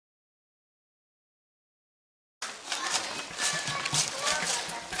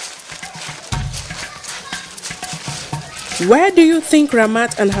Where do you think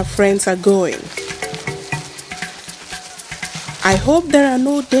Ramat and her friends are going? I hope there are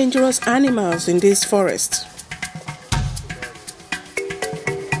no dangerous animals in this forest.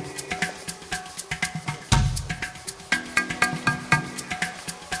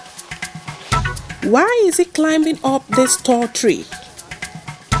 Why is he climbing up this tall tree?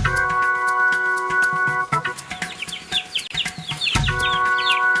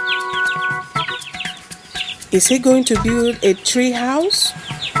 Is he going to build a tree house?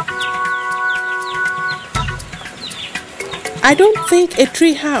 I don't think a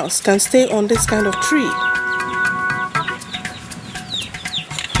tree house can stay on this kind of tree.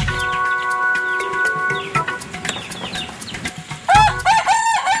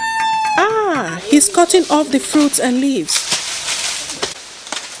 He's cutting off the fruits and leaves.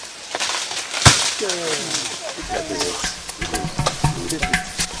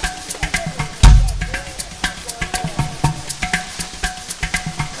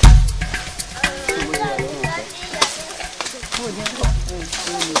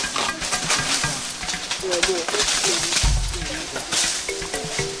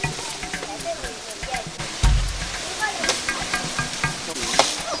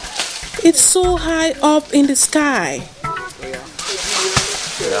 It's so high up in the sky.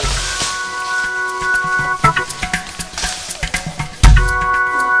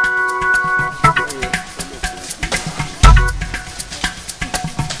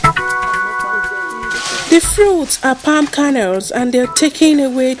 The fruits are palm kernels and they're taken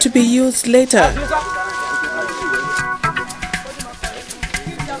away to be used later.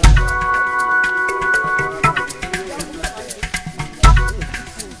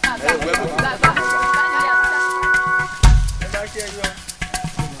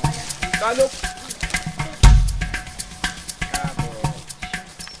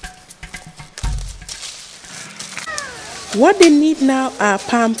 What they need now are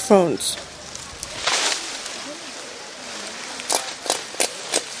palm fronds.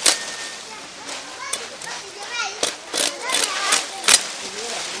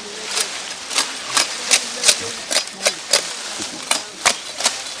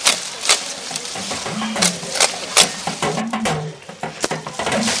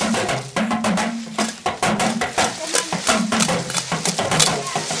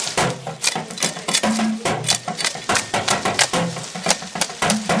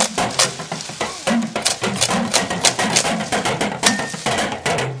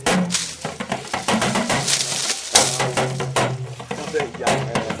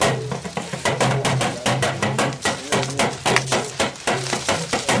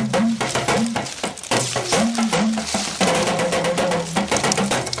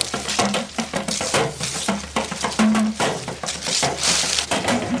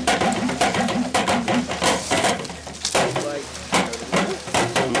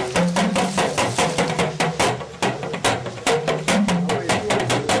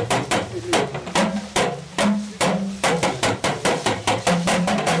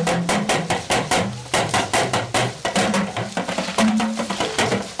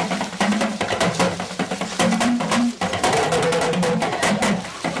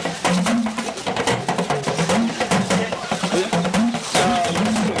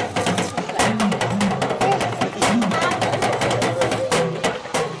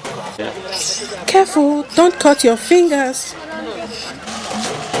 Careful, don't cut your fingers.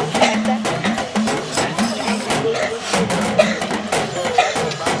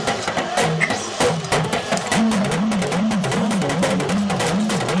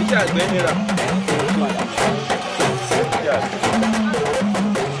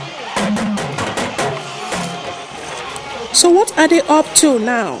 So what are they up to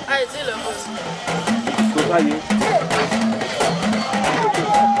now?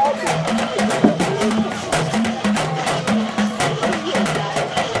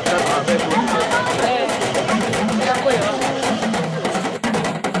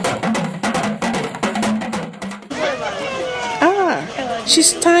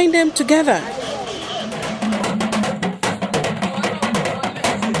 She's tying them together.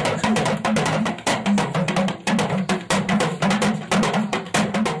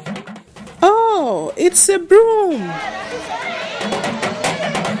 Oh, it's a broom.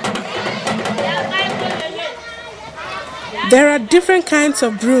 There are different kinds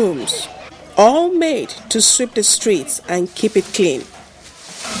of brooms, all made to sweep the streets and keep it clean.